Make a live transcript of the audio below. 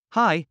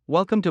Hi,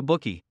 welcome to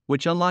Bookie,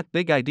 which unlock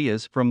big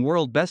ideas from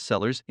world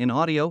bestsellers in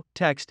audio,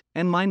 text,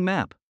 and mind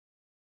map.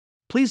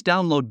 Please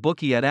download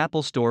Bookie at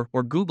Apple Store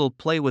or Google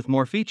Play with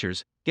more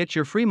features. Get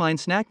your free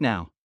mind snack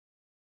now.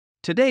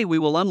 Today we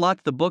will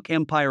unlock the book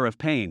Empire of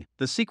Pain: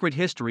 The Secret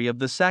History of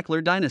the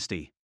Sackler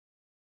Dynasty.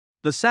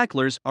 The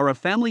Sacklers are a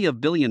family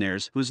of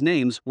billionaires whose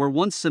names were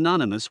once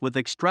synonymous with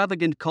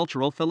extravagant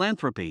cultural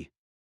philanthropy.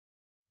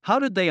 How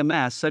did they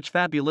amass such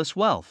fabulous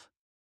wealth?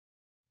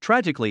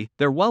 Tragically,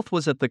 their wealth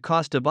was at the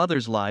cost of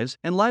others' lives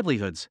and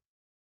livelihoods.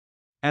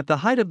 At the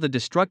height of the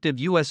destructive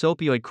U.S.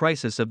 opioid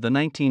crisis of the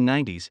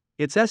 1990s,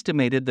 it's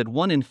estimated that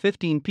 1 in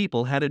 15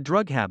 people had a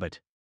drug habit.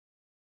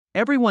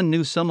 Everyone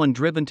knew someone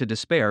driven to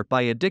despair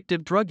by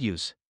addictive drug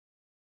use.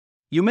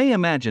 You may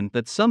imagine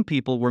that some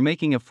people were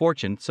making a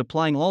fortune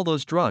supplying all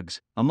those drugs.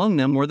 Among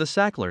them were the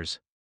Sacklers.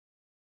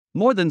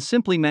 More than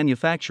simply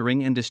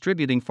manufacturing and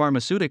distributing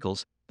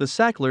pharmaceuticals, the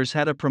Sacklers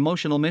had a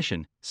promotional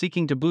mission,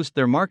 seeking to boost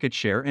their market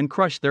share and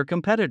crush their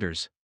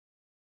competitors.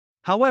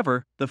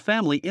 However, the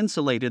family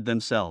insulated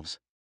themselves.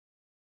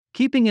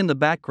 Keeping in the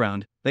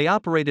background, they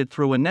operated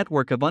through a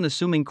network of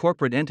unassuming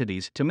corporate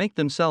entities to make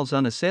themselves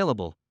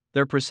unassailable.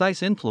 Their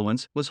precise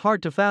influence was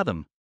hard to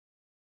fathom.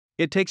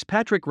 It takes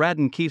Patrick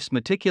Radden Keefe's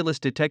meticulous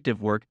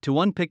detective work to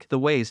unpick the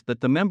ways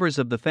that the members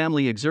of the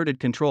family exerted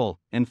control,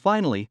 and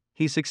finally,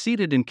 he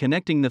succeeded in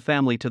connecting the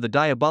family to the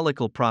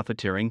diabolical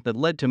profiteering that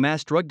led to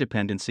mass drug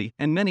dependency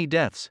and many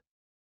deaths.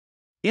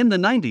 In the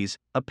 90s,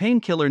 a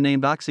painkiller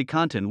named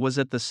OxyContin was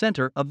at the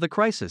center of the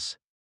crisis.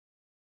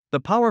 The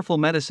powerful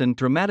medicine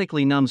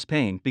dramatically numbs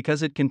pain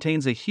because it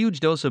contains a huge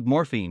dose of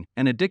morphine,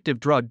 an addictive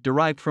drug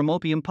derived from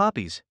opium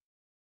poppies.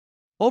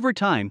 Over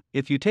time,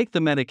 if you take the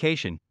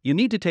medication, you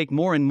need to take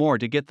more and more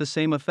to get the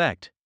same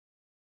effect.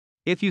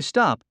 If you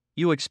stop,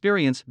 you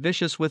experience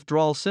vicious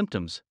withdrawal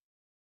symptoms.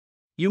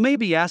 You may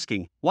be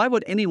asking, why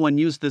would anyone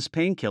use this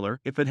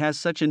painkiller if it has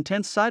such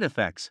intense side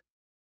effects?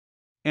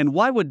 And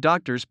why would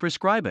doctors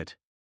prescribe it?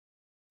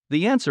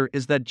 The answer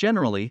is that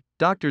generally,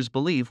 doctors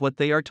believe what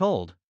they are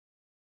told.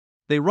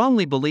 They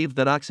wrongly believe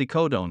that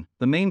oxycodone,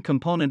 the main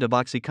component of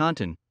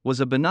OxyContin, was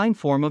a benign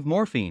form of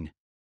morphine.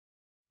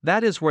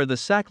 That is where the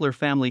Sackler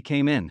family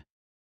came in.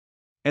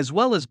 As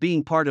well as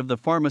being part of the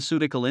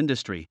pharmaceutical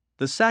industry,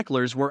 the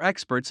Sacklers were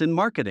experts in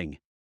marketing.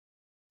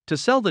 To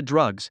sell the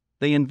drugs,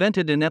 they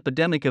invented an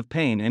epidemic of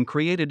pain and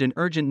created an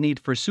urgent need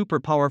for super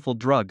powerful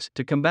drugs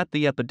to combat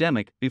the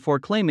epidemic before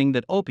claiming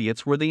that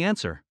opiates were the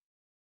answer.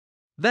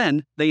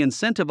 Then, they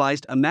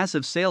incentivized a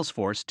massive sales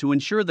force to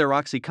ensure their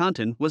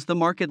OxyContin was the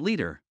market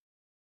leader.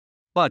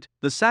 But,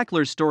 the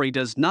Sacklers' story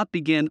does not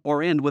begin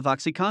or end with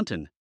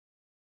OxyContin.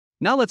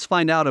 Now let's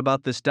find out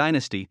about this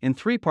dynasty in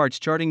 3 parts,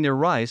 charting their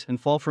rise and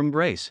fall from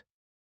grace.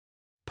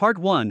 Part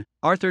 1,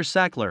 Arthur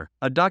Sackler,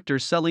 a doctor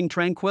selling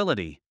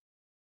tranquility.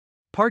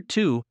 Part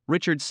 2,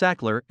 Richard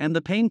Sackler and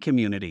the pain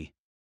community.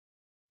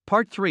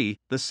 Part 3,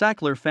 the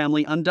Sackler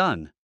family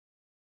undone.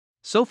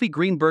 Sophie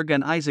Greenberg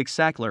and Isaac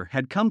Sackler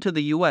had come to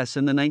the U.S.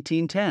 in the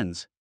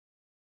 1910s.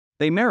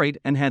 They married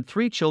and had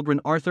 3 children: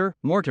 Arthur,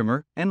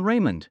 Mortimer, and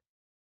Raymond.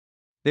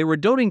 They were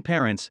doting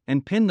parents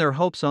and pinned their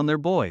hopes on their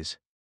boys.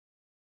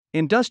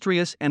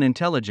 Industrious and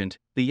intelligent,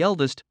 the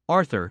eldest,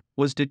 Arthur,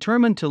 was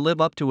determined to live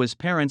up to his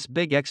parents'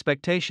 big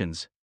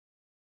expectations.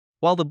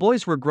 While the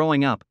boys were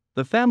growing up,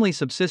 the family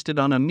subsisted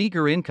on a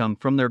meager income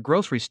from their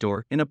grocery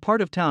store in a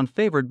part of town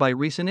favored by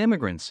recent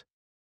immigrants.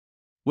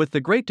 With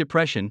the Great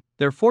Depression,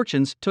 their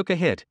fortunes took a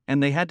hit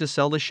and they had to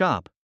sell the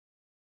shop.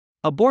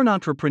 A born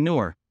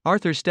entrepreneur,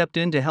 Arthur stepped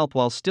in to help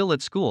while still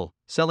at school,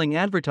 selling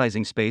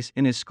advertising space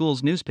in his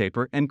school's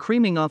newspaper and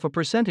creaming off a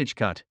percentage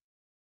cut.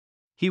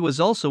 He was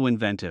also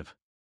inventive.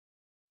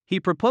 He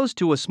proposed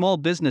to a small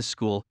business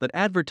school that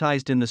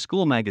advertised in the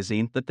school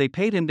magazine that they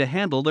paid him to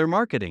handle their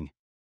marketing.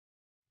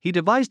 He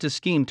devised a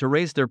scheme to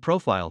raise their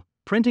profile,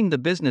 printing the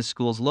business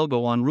school's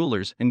logo on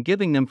rulers and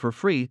giving them for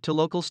free to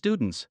local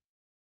students.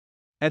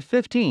 At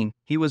 15,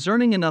 he was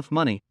earning enough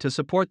money to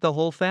support the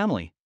whole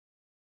family.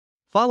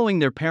 Following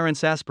their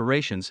parents'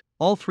 aspirations,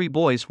 all 3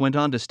 boys went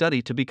on to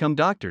study to become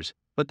doctors,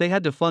 but they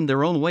had to fund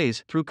their own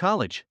ways through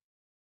college.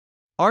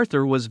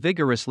 Arthur was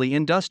vigorously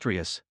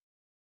industrious.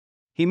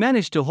 He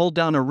managed to hold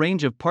down a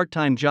range of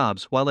part-time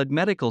jobs while at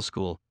medical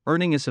school,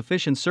 earning a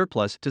sufficient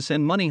surplus to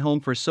send money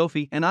home for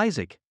Sophie and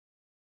Isaac.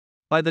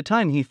 By the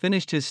time he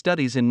finished his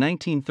studies in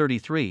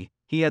 1933,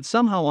 he had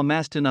somehow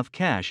amassed enough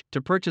cash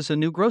to purchase a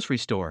new grocery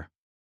store.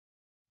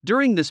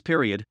 During this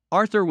period,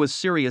 Arthur was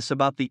serious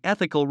about the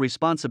ethical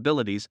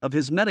responsibilities of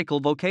his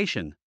medical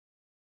vocation.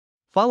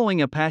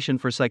 Following a passion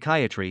for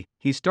psychiatry,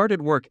 he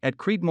started work at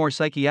Creedmoor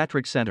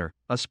Psychiatric Center,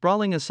 a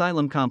sprawling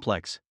asylum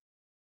complex.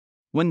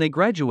 When they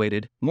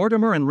graduated,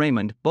 Mortimer and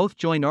Raymond both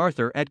joined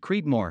Arthur at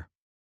Creedmoor.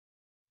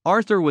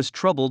 Arthur was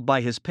troubled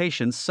by his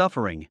patients'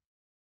 suffering.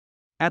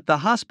 At the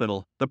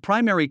hospital, the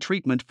primary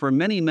treatment for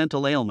many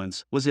mental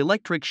ailments was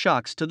electric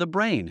shocks to the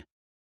brain.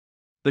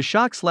 The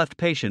shocks left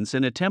patients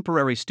in a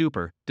temporary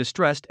stupor,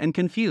 distressed and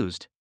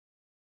confused.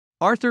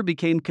 Arthur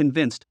became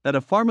convinced that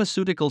a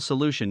pharmaceutical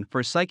solution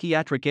for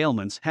psychiatric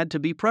ailments had to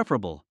be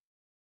preferable.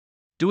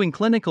 Doing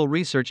clinical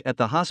research at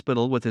the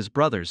hospital with his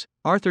brothers,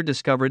 Arthur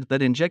discovered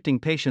that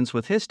injecting patients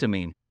with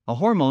histamine, a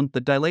hormone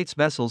that dilates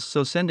vessels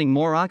so sending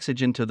more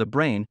oxygen to the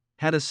brain,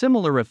 had a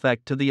similar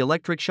effect to the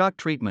electric shock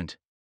treatment.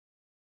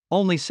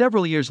 Only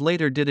several years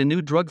later did a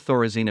new drug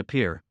Thorazine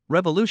appear,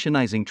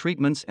 revolutionizing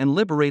treatments and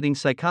liberating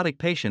psychotic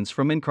patients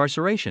from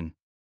incarceration.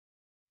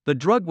 The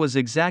drug was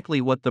exactly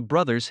what the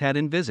brothers had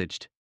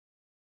envisaged.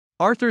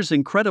 Arthur's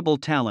incredible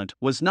talent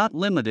was not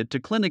limited to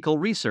clinical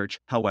research,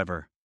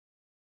 however.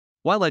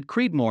 While at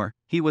Creedmoor,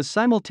 he was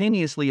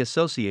simultaneously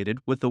associated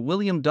with the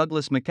William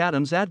Douglas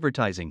McAdams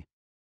Advertising.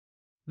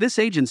 This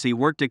agency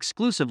worked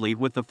exclusively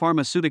with the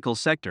pharmaceutical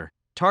sector,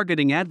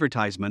 targeting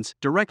advertisements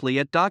directly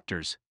at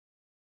doctors.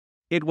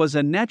 It was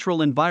a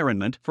natural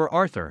environment for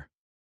Arthur.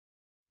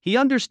 He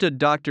understood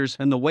doctors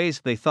and the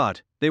ways they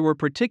thought. They were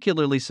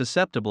particularly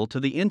susceptible to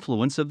the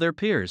influence of their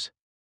peers.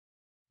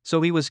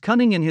 So he was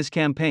cunning in his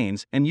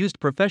campaigns and used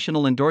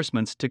professional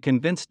endorsements to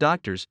convince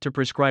doctors to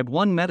prescribe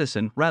one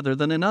medicine rather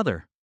than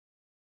another.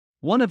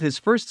 One of his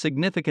first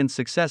significant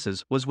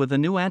successes was with a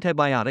new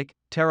antibiotic,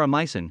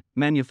 terramycin,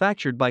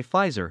 manufactured by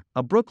Pfizer,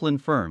 a Brooklyn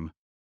firm.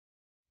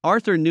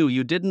 Arthur knew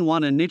you didn't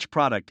want a niche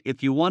product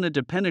if you wanted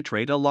to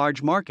penetrate a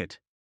large market.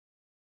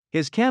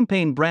 His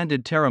campaign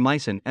branded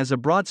terramycin as a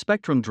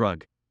broad-spectrum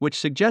drug, which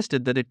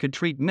suggested that it could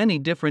treat many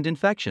different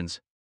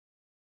infections.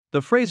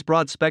 The phrase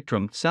broad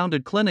spectrum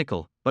sounded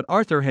clinical, but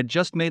Arthur had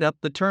just made up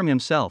the term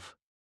himself.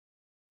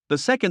 The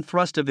second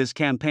thrust of his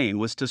campaign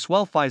was to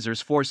swell Pfizer's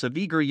force of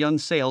eager young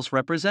sales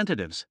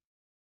representatives.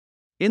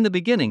 In the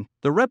beginning,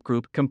 the rep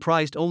group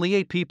comprised only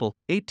 8 people.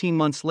 18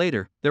 months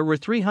later, there were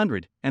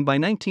 300, and by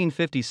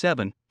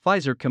 1957,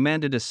 Pfizer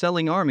commanded a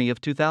selling army of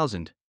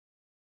 2,000.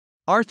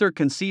 Arthur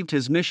conceived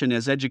his mission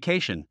as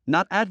education,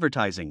 not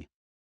advertising.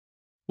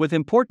 With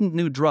important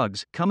new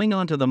drugs coming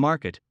onto the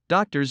market,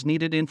 doctors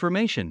needed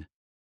information.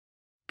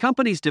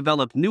 Companies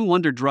developed new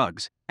wonder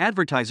drugs,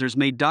 advertisers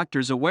made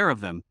doctors aware of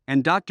them,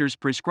 and doctors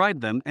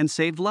prescribed them and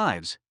saved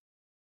lives.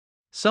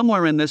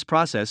 Somewhere in this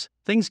process,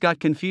 things got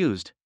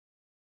confused.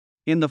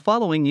 In the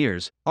following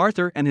years,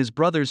 Arthur and his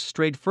brothers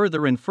strayed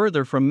further and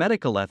further from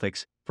medical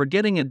ethics,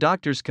 forgetting a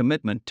doctor's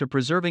commitment to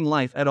preserving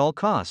life at all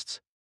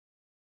costs.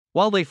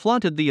 While they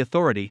flaunted the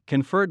authority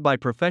conferred by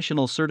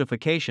professional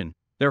certification,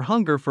 their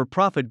hunger for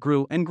profit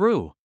grew and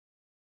grew.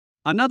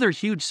 Another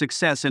huge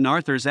success in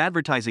Arthur's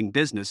advertising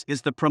business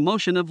is the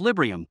promotion of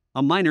Librium,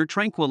 a minor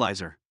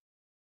tranquilizer.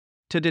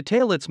 To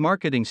detail its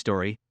marketing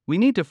story, we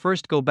need to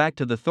first go back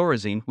to the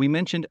Thorazine we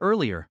mentioned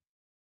earlier.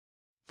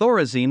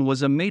 Thorazine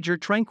was a major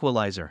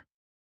tranquilizer.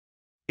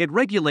 It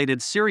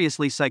regulated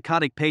seriously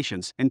psychotic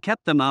patients and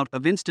kept them out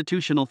of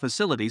institutional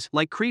facilities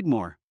like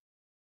Creedmoor.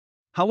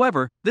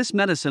 However, this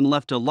medicine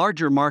left a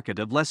larger market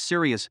of less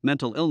serious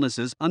mental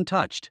illnesses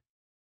untouched.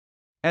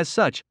 As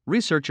such,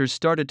 researchers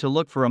started to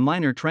look for a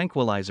minor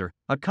tranquilizer,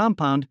 a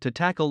compound to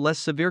tackle less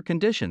severe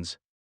conditions.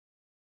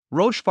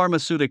 Roche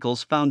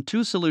Pharmaceuticals found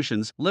 2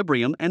 solutions,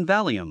 Librium and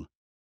Valium.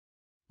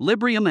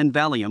 Librium and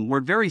Valium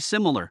were very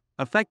similar,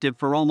 effective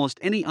for almost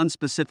any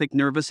unspecific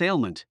nervous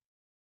ailment.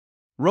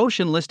 Roche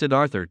enlisted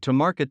Arthur to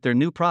market their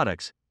new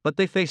products, but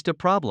they faced a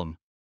problem.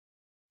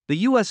 The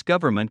U.S.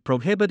 government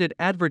prohibited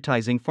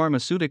advertising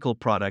pharmaceutical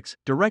products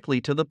directly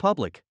to the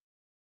public.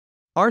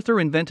 Arthur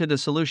invented a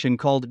solution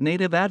called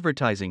native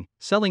advertising,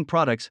 selling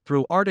products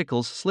through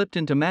articles slipped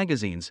into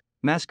magazines,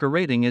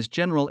 masquerading as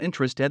general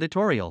interest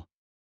editorial.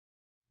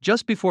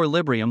 Just before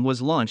Librium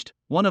was launched,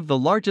 one of the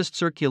largest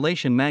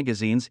circulation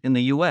magazines in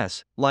the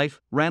U.S.,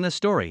 Life, ran a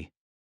story.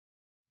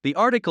 The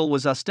article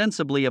was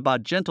ostensibly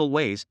about gentle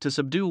ways to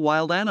subdue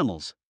wild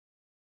animals.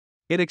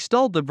 It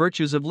extolled the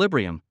virtues of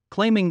Librium,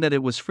 claiming that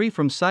it was free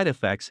from side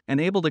effects and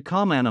able to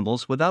calm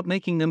animals without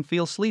making them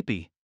feel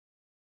sleepy.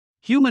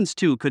 Humans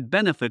too could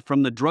benefit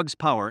from the drug's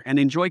power and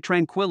enjoy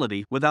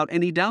tranquility without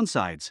any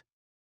downsides.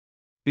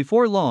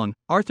 Before long,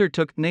 Arthur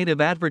took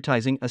native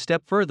advertising a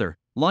step further,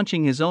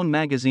 launching his own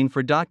magazine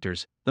for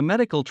doctors, the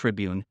Medical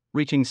Tribune,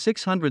 reaching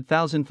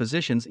 600,000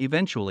 physicians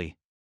eventually.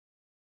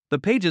 The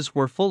pages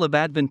were full of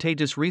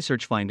advantageous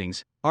research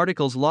findings,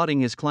 articles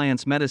lauding his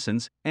clients'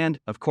 medicines, and,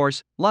 of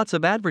course, lots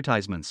of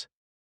advertisements.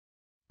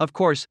 Of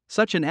course,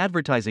 such an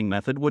advertising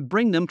method would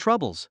bring them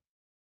troubles.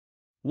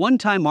 One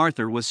time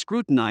Arthur was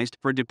scrutinized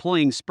for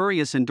deploying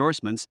spurious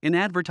endorsements in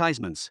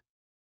advertisements.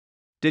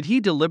 Did he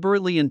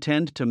deliberately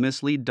intend to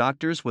mislead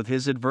doctors with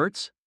his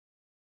adverts?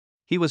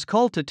 He was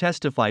called to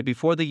testify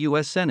before the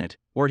U.S. Senate,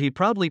 where he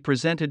proudly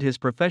presented his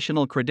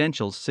professional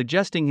credentials,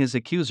 suggesting his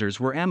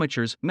accusers were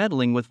amateurs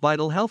meddling with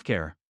vital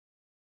healthcare.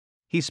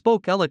 He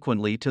spoke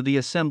eloquently to the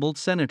assembled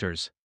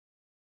senators.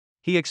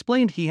 He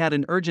explained he had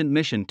an urgent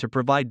mission to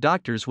provide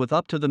doctors with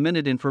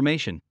up-to-the-minute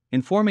information,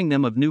 informing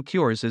them of new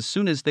cures as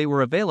soon as they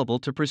were available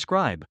to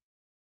prescribe.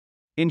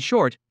 In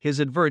short,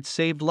 his adverts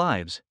saved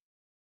lives.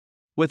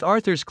 With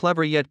Arthur's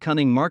clever yet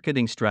cunning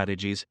marketing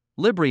strategies,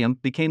 Librium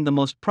became the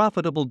most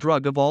profitable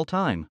drug of all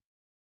time.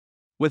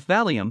 With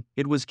Valium,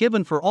 it was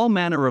given for all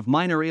manner of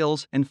minor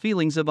ills and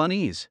feelings of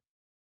unease.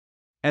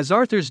 As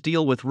Arthur's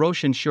deal with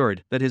Roche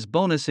ensured that his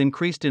bonus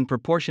increased in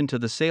proportion to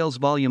the sales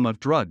volume of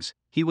drugs,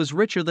 he was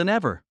richer than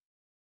ever.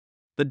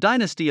 the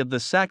dynasty of the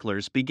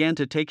Sacklers began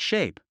to take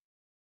shape.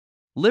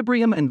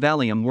 Librium and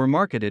Valium were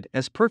marketed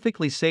as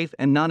perfectly safe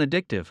and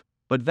non-addictive,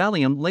 but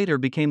Valium later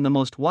became the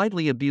most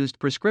widely abused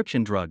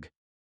prescription drug.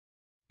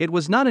 It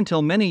was not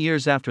until many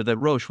years after that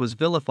Roche was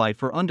vilified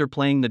for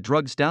underplaying the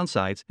drug's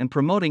downsides and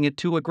promoting it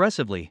too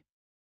aggressively.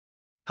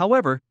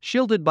 However,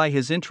 shielded by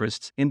his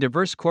interests in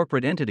diverse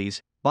corporate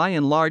entities, by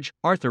and large,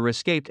 Arthur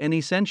escaped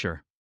any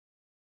censure.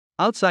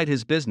 Outside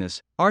his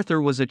business,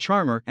 Arthur was a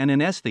charmer and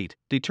an aesthete,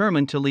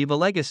 determined to leave a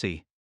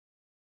legacy.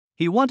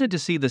 He wanted to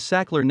see the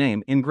Sackler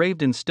name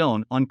engraved in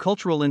stone on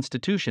cultural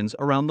institutions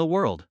around the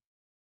world.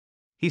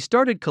 He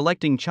started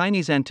collecting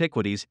Chinese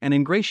antiquities and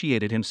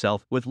ingratiated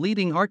himself with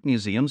leading art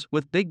museums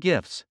with big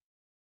gifts.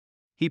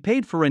 He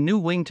paid for a new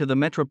wing to the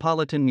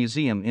Metropolitan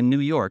Museum in New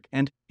York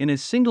and, in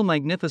his single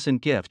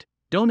magnificent gift,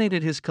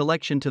 donated his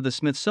collection to the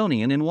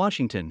Smithsonian in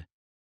Washington.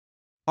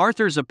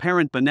 Arthur's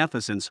apparent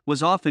beneficence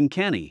was often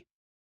canny.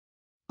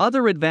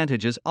 Other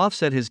advantages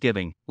offset his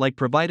giving, like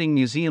providing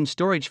museum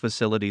storage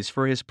facilities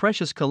for his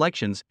precious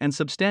collections and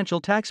substantial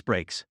tax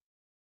breaks.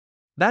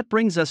 That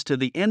brings us to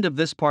the end of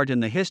this part in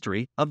the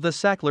history of the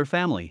Sackler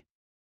family.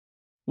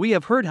 We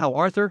have heard how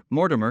Arthur,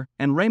 Mortimer,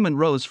 and Raymond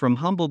rose from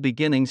humble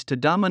beginnings to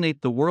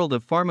dominate the world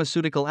of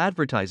pharmaceutical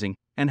advertising,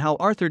 and how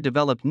Arthur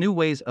developed new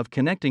ways of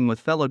connecting with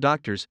fellow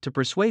doctors to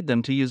persuade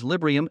them to use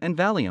Librium and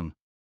Valium.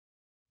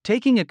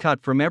 Taking a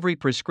cut from every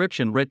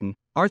prescription written,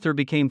 Arthur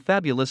became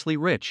fabulously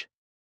rich.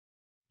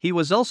 He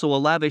was also a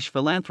lavish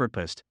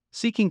philanthropist,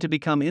 seeking to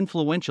become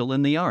influential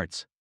in the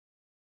arts.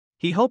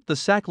 He hoped the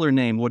Sackler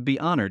name would be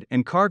honored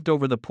and carved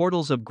over the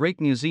portals of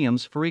great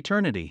museums for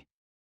eternity.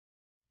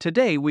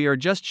 Today we are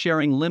just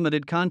sharing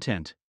limited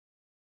content.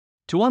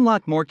 To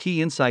unlock more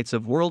key insights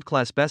of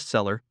world-class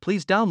bestseller,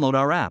 please download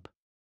our app.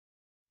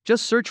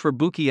 Just search for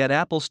Bookey at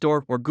Apple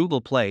Store or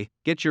Google Play.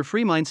 Get your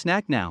free mind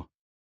snack now.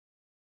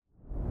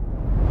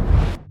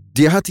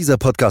 Dir hat dieser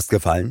Podcast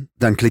gefallen?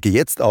 Dann klicke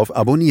jetzt auf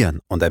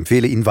Abonnieren und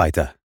empfehle ihn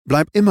weiter.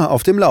 Bleib immer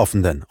auf dem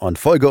Laufenden und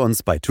folge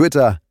uns bei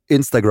Twitter,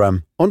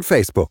 Instagram und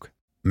Facebook.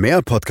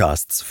 Mehr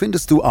Podcasts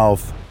findest du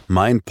auf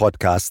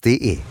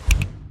meinpodcast.de.